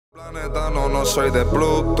No, no soy de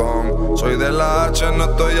Plutón, soy de la H, no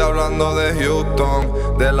estoy hablando de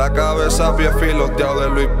Houston. De la cabeza pie filoteado de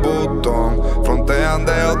Louis Vuitton. Frontean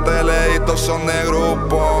de hoteles y todos son de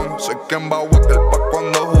Groupon. Soy Kemba pa'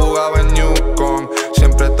 cuando jugaba en Newcom.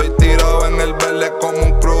 Siempre estoy tirado en el verde como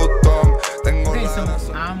un crouton. Okay,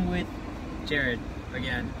 so I'm with Jared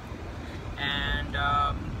again, and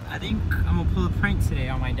I think I'm gonna pull a prank today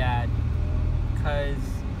on my dad, cause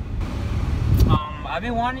I've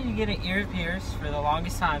been wanting to get an ear pierce for the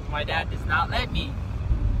longest time. My dad does not let me,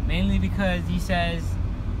 mainly because he says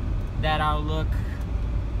that I'll look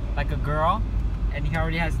like a girl, and he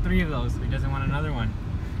already has 3 of those, so he doesn't want another one.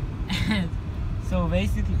 And so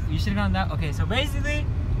basically, you should have gone that. Okay, so basically,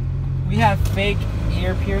 we have fake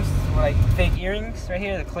ear pierce, like fake earrings right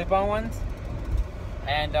here, the clip-on ones,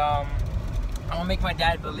 and I'm gonna make my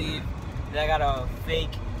dad believe that I got a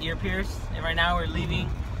fake ear pierce. And right now we're leaving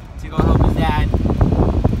to go help his dad.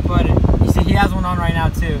 But you see, he has one on right now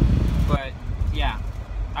too. But yeah,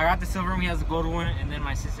 I got the silver one, he has the gold one, and then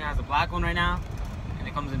my sister has a black one right now, and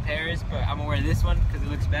it comes in pairs. But I'm gonna wear this one because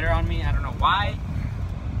it looks better on me. I don't know why,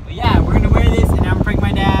 but yeah, we're gonna wear this, and I'm gonna prank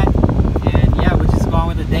my dad. And yeah, we'll just go on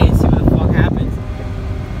with the day and see what the fuck happens.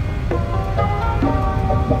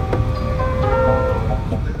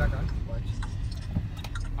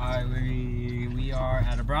 Alright, we are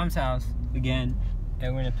at Abram's house again,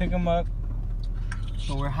 and we're gonna pick him up.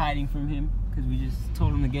 But we're hiding from him because we just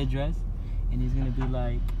told him to get dressed, and he's gonna be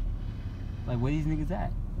like where these niggas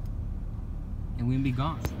at? And we're gonna be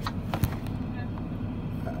gone.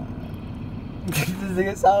 This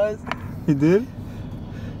nigga saw us. He did?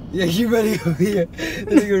 Yeah, you ready over here.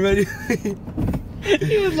 This nigga ready over here.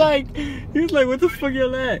 he was like, what the fuck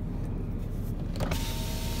y'all at?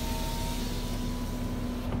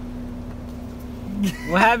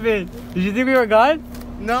 What happened? Did you think we were gone?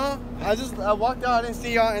 No, I walked out, I didn't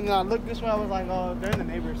see y'all, and then I looked this way, I was like, oh, they're in the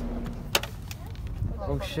neighbors.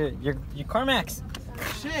 Oh shit, you're CarMax.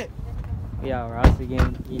 Shit. Yeah, Ross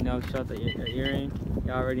again, you know, show out the earring.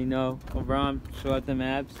 You already know. Abram, show out the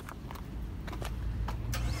maps.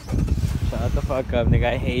 Shut the fuck up,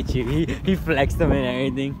 nigga, I hate you. He flexed them and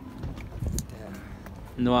everything.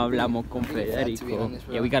 No hablamos con Federico.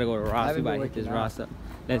 Yeah, we gotta go to Ross. We gotta hit this Ross up.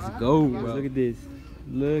 Let's go, bro. Look at this.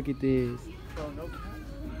 Look at this. Bro, no cap.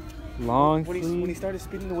 Long when he started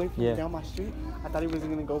speeding away from down my street, I thought he was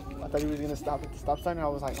gonna stop at the stop sign, and I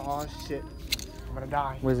was like, oh shit, I'm gonna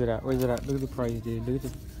die. Where's it at? Where's it at? Look at the price, dude. Look at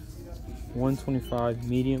this. 125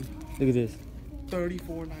 medium. Look at this.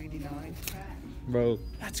 $34.99. Bro.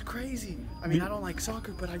 That's crazy. I mean, I don't like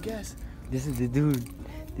soccer, but I guess. This is the dude.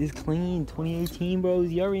 This clean 2018, bros.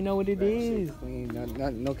 You already know what it is. Clean.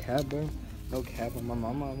 No cap, bro. No cap on my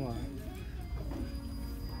mama.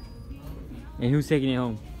 And who's taking it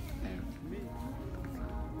home?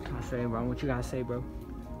 I say, bro. What you gotta say, bro?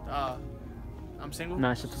 I'm single.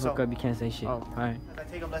 Nah, shut the fuck up. You can't say shit. Oh. Alright. I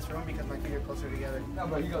take up less room because my feet are closer together. No,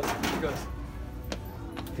 bro, he goes.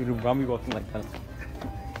 Dude, bro, me walking like that.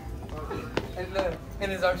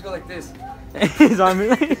 And his arms go like this. His arm is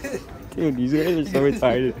like... Dude, these guys are so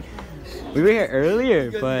retarded. We were here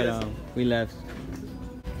earlier, but we left.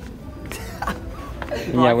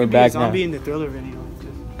 Yeah, we're back now. I'll be in the Thriller video.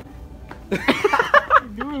 What are you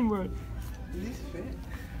doing, bro? These fit?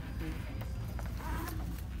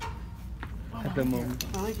 At the moment.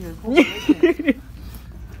 I like it.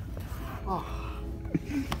 Oh.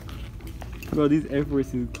 Bro, these Air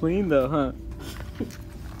Force is clean though, huh?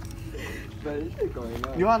 Bro, this shit going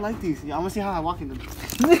on. Yo, I like these. Yeah, I'm gonna see how I walk in them.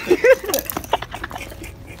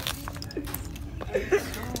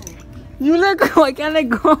 You let go. I can't let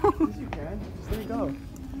go. Yes, you can. Just let it go.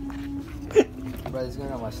 Bro, it's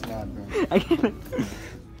going on my snap, bro. I can't.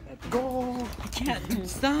 Go. I can't. Dude,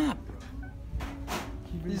 stop.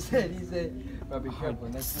 He said, bro, be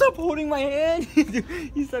careful. Stop holding my hand.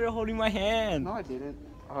 You started holding my hand. No, I didn't.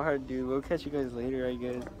 Alright, dude. We'll catch you guys later, I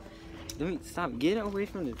guess. Don't stop. Get away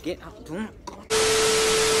from this. Get out. Don't.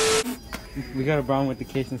 We got a brown with the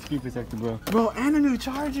case and screen protector, bro. Bro, and a new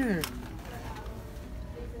charger.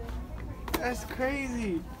 That's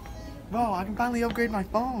crazy. Bro, I can finally upgrade my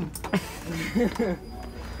phone.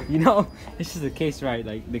 You know, it's just a case, right?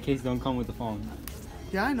 Like, the case don't come with the phone.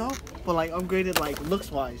 Yeah, I know. But like upgraded like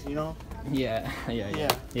looks-wise, you know? Yeah,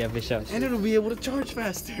 for sure. And it'll be able to charge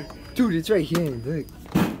faster. Dude, it's right here. Look.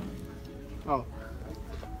 Oh.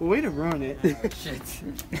 Well, way to ruin it. Shit.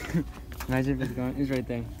 Imagine if it's gone. It's right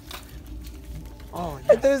there. Oh,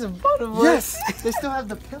 yes. There's a bottom one. Yes! They still have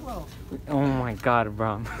the pillow. Oh my god,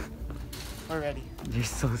 bro. Already. You're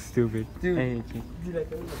so stupid. Dude. I hate you. Dude, I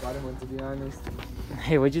thought it was the bottom one, to be honest.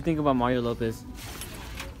 Hey, what'd you think about Mario Lopez?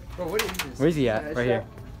 Bro, what is this? Where's he at? Right here.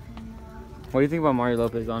 What do you think about Mario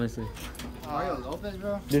Lopez, honestly? Mario Lopez,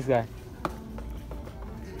 bro? This guy.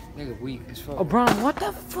 Nigga weak as fuck. Oh, Bron, what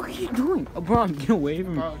the fuck are you doing? Oh, Bron, get away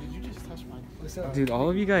from me. Bro, did you just touch my... What's up? Dude, all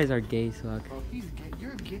of you guys are gay, suck. Bro, he's gay.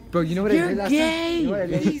 You're gay. Bro, you know what You're I did last gay. time? You know what I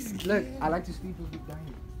did? He's Look, gay. I like to sleep with big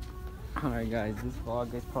diamonds. Alright, guys, this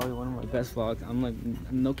vlog is probably one of my best vlogs. I'm like,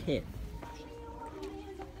 no kid.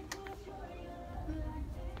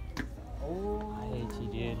 Oh. I hate you,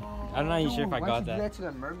 dude. I'm not even sure if I got Why that. you do that to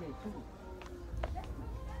the mermaid, too?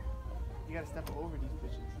 You gotta step over these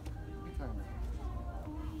bitches.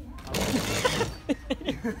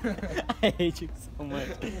 I hate you so much.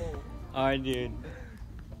 Alright, dude.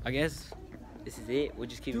 I guess this is it. We'll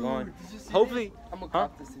just keep going. Hopefully, I'm gonna huh?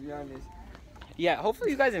 cop this, to be honest. Yeah,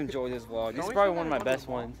 hopefully you guys enjoy this vlog. This is probably one of my best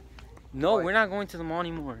ones. No, we're not going to the mall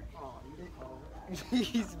anymore.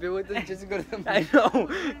 He's been with us just to go to the mall. I know.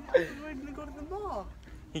 We're gonna go to the mall.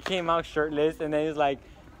 He came out shirtless and then he's like,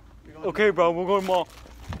 okay, bro, we'll go to the mall.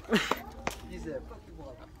 He said, fuck the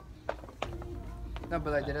mall. No,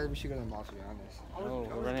 but like, we should go to the mall, to be honest. Oh,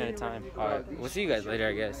 we're running out of time. Alright, we'll see you guys later,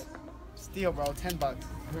 I guess. Steal, bro. $10.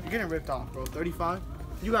 You're getting ripped off, bro. 35.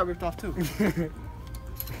 You got ripped off too.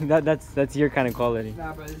 That's your kind of quality.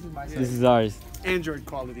 Nah, bro, this is my This is ours. Android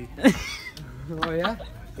quality. Oh, yeah?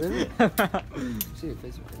 Really? See your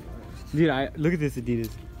face. Dude, look at this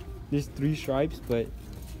Adidas. There's 3 stripes, but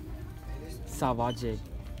Savage.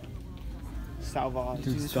 Salvage.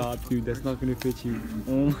 Dude, stop, dude. That's not gonna fit you.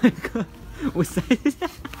 Oh my god. What size is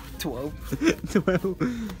that? 12. 12.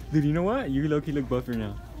 Dude, you know what? You low-key look buffer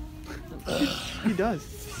now. He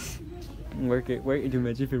does. Work it. Dude,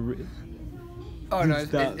 imagine if it... Oh, no,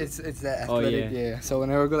 Stop. it's that Oh, athletic. yeah. Yeah. So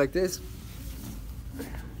whenever I go like this,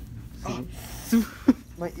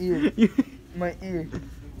 my ear. My ear.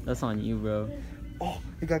 That's on you, bro. Oh,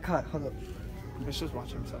 it got caught. Hold up. Let's just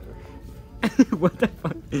watch him suffer. What the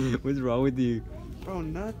fuck? What's wrong with you? Bro,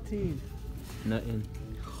 nothing. Nothing.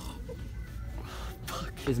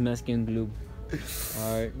 Fuck. It's Mexican glue.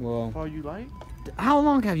 Alright, well. Bro, you like? How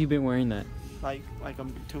long have you been wearing that? Like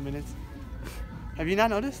 2 minutes. Have you not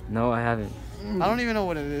noticed? No, I haven't. I don't even know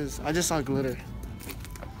what it is. I just saw glitter.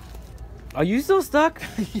 Are you still stuck?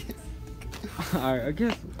 Alright, I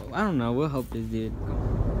guess, I don't know. We'll help this dude.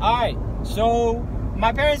 Alright, so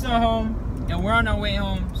my parents are home and we're on our way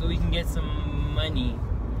home so we can get some money.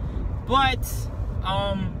 But,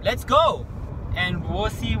 let's go. And we'll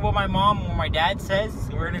see what my mom or my dad says.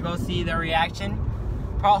 We're gonna go see their reaction.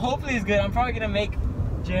 Hopefully it's good. I'm probably gonna make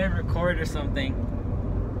Jared record or something.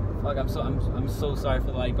 Fuck, I'm so sorry for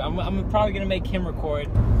the like, but I'm probably gonna make him record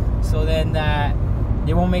so then that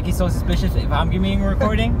they won't make it so suspicious if I'm giving a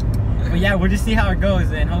recording. But yeah, we'll just see how it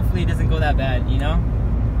goes and hopefully it doesn't go that bad, you know?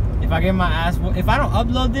 If I get my ass, if I don't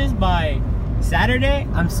upload this by Saturday,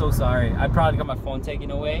 I'm so sorry. I probably got my phone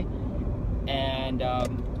taken away. And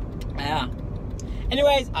yeah.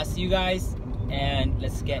 Anyways, I'll see you guys and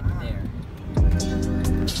let's get there.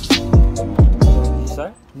 You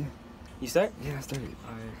start? Yeah. You start? Yeah, I started.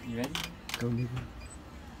 Alright, you ready? Go, nigga.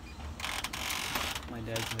 My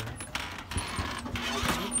dad's there.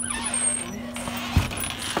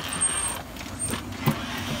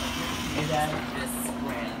 Hey, Dad.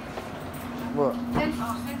 What?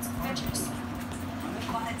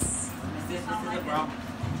 This is the bro.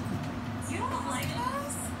 You don't like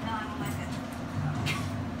us? No, I don't like it.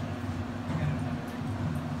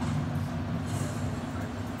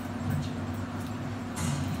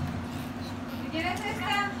 ¿Quieres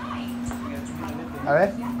esta? A ver.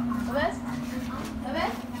 ¿Lo ves? ¿Lo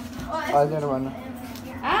ves? Oh, Ah, es mi hermano.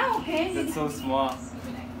 ah, ok. That's so small.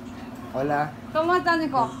 Hola. ¿Cómo estás,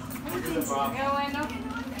 Nico? This is the bro. Qué bueno.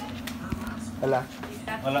 Hola.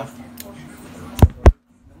 Hola.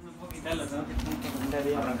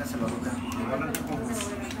 Arráncaselo, Luca.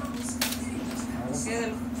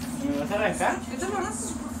 ¿Me vas a arrancar? Yo te lo arranco.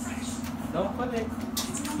 No, joder.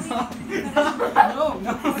 No.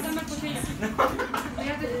 Dame el cuchillo.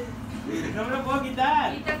 Fíjate. No me lo puedo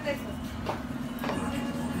quitar. Quítate eso.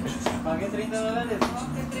 Pagué $30. Ok, 30 dólares.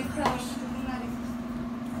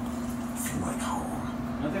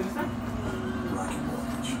 ¿No te gusta?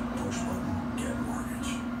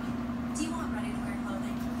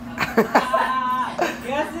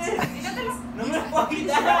 ¿Qué haces? No me lo puedo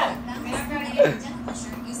quitar. Mira, Carrión. Identical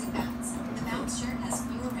shirt using bounce. The bounce shirt has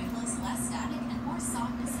fewer wrinkles, less static, and more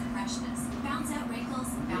softness and freshness. Bounce out wrinkles,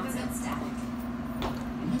 bounce out static.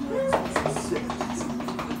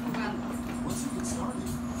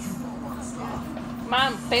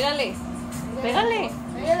 Mam, pégale. Pégale.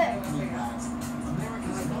 Mira.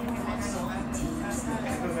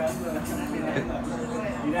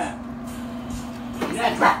 Mira.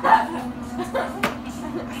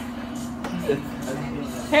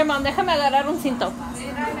 Herman, déjame agarrar un cinto.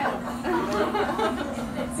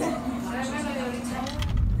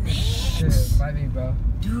 Might be, bro.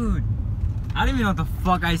 Dude, I don't even know what the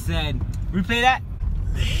fuck I said. Replay that.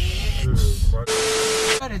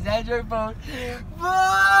 What is that your phone?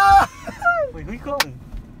 Wait, who you calling?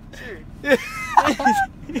 Siri.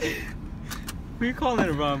 Who you calling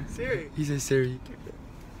it from? Siri. He said Siri.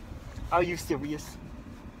 Are you serious?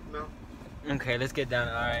 No. Okay, let's get down.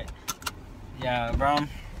 All right. Yeah, Brom.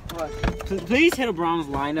 What? Please hit Brom's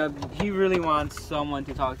lineup. He really wants someone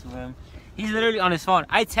to talk to him. He's literally on his phone.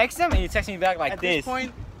 I text him and he texts me back like At this. this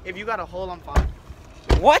point, if you got a hole, I'm fine.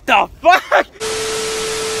 What the fuck?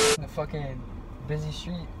 The fucking busy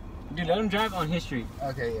street. Dude, let him drive on his street.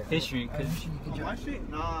 Okay, yeah. His street. His Cause street, you can On drive. my street?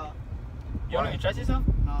 Nah. you wanna trust yourself?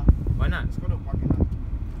 Nah. Why not? Let's go to a parking lot.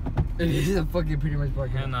 This is a fucking pretty much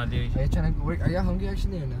parking. Hell no, dude. Are you trying to? Are y'all hungry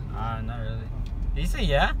actually or no? Not really. Did you say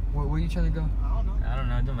yeah? Where are you trying to go? I don't know. I don't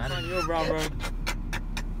know. It don't matter. You, bro.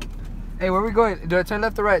 Hey, where are we going? Do I turn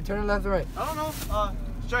left or right? Turn left or right? I don't know.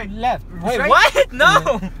 Straight. Left. Wait, Straight? what?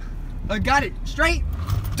 No. I got it. Straight.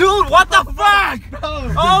 Dude, what the fuck?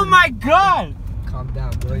 Oh my god. Calm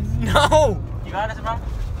down, boys. No. You got us, bro?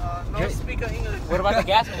 No Okay. speak of English. What about the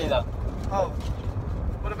gas money though? Oh.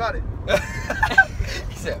 What about it?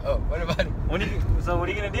 He said, "Oh, what about it?" So what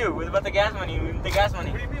are you gonna do? What about the gas money? The gas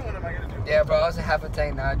money. What do you mean, what am I gonna do? Yeah, bro. I was a half a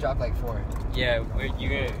tank. Now I dropped like 4. Yeah, you're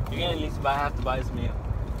gonna at least have to buy this meal.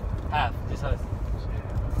 Half, just us.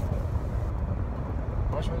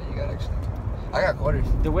 How much money you got actually? I got quarters.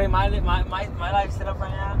 The way my life's set up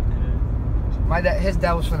right now. His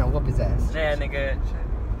dad was trying to whoop his ass. Yeah, nigga.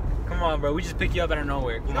 Come on, bro. We just picked you up out of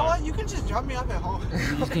nowhere. Come You know on. what? You can just drop me off at home.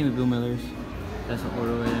 We just came to Bill Miller's. That's the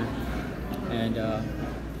order over there. And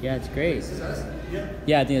yeah, it's great.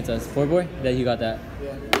 Yeah, I think it's us. Four boy? That you got that.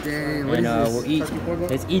 Dang, And we'll eat.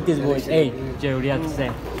 Let's eat this, boys. Hey, Jay, what do you have to say?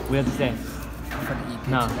 What do you have to say? I'm gonna eat pizza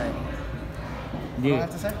No. tonight. What do I Oh,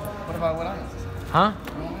 have to say? What about what I have to say? Huh?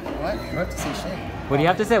 What? You don't have to say shit. What do you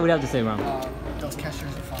have to say? What do you have to say, Ron? Those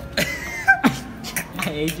cashiers are fine. I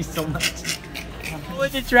hate you so much.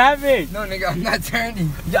 What's the traffic? No, nigga, I'm not turning.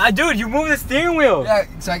 Yeah, dude, you moved the steering wheel. Yeah,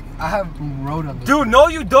 it's like I have road on this. Dude, no,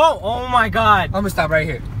 you don't. Oh my god. I'm gonna stop right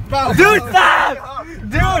here. Bro, Dude, stop!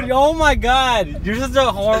 Dude, oh my god. You're just a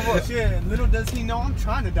horrible. Shit, little does he know I'm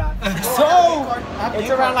trying to die. So, it's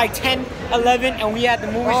around like 10, 11, and we at the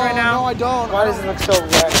movies right now. No, I don't. Why does it look so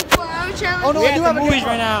wet? Oh, no, We're I do at have the a movies game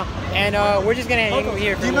right now, and we're just gonna hang over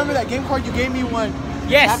here. Do you remember that game card you gave me when?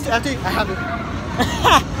 Yes. After I have it.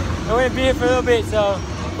 I'm gonna be here for a little bit, so.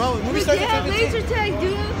 Bro, movie starts Yeah, at 10:15. laser tag,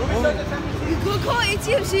 dude. Movie starts at 10:15. You go call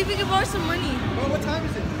ATM, see if we can borrow some money. Bro, what time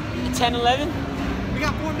is it? 10, 11? We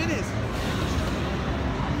got 4 minutes.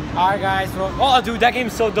 Alright, guys. Well, oh, dude, that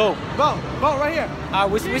game's so dope. Bro, right here.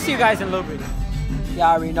 We'll see you guys in a little bit. Y'all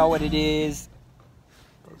already know what it is.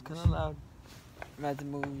 It's kind of loud. I'm at the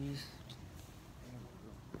movies.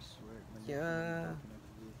 Yeah.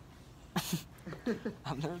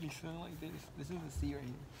 I'm literally feeling like this. This is the seat right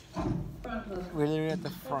here. We're literally at the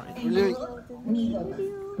front. We're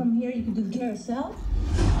literally, From here, you can do carousel.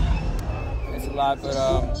 it's a lot, but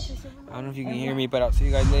I don't know if you can hear me, but I'll see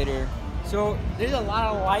you guys later. So there's a lot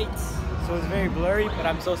of lights, so it's very blurry, but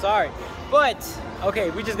I'm so sorry. But okay,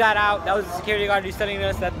 we just got out. That was the security guard who's telling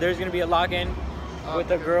us that there's gonna be a lock-in with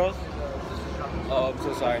the girls. Oh, I'm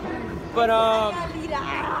so sorry. But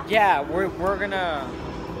yeah, we're gonna.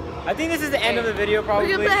 I think this is the end of the video, probably.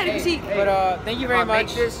 We're gonna play hide and seek. But thank you very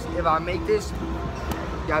much. If I make this,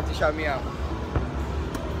 you have to shout me out.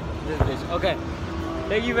 This bitch. Okay.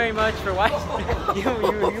 Thank you very much for watching.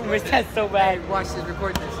 you missed that so bad. Hey, watch this,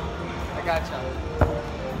 record this. I got you.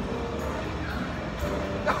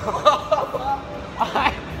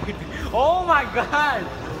 Oh my god.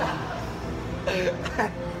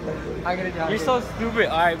 I'm gonna drop You're it. so stupid.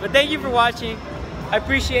 Alright, but thank you for watching. I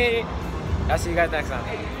appreciate it. I'll see you guys next time.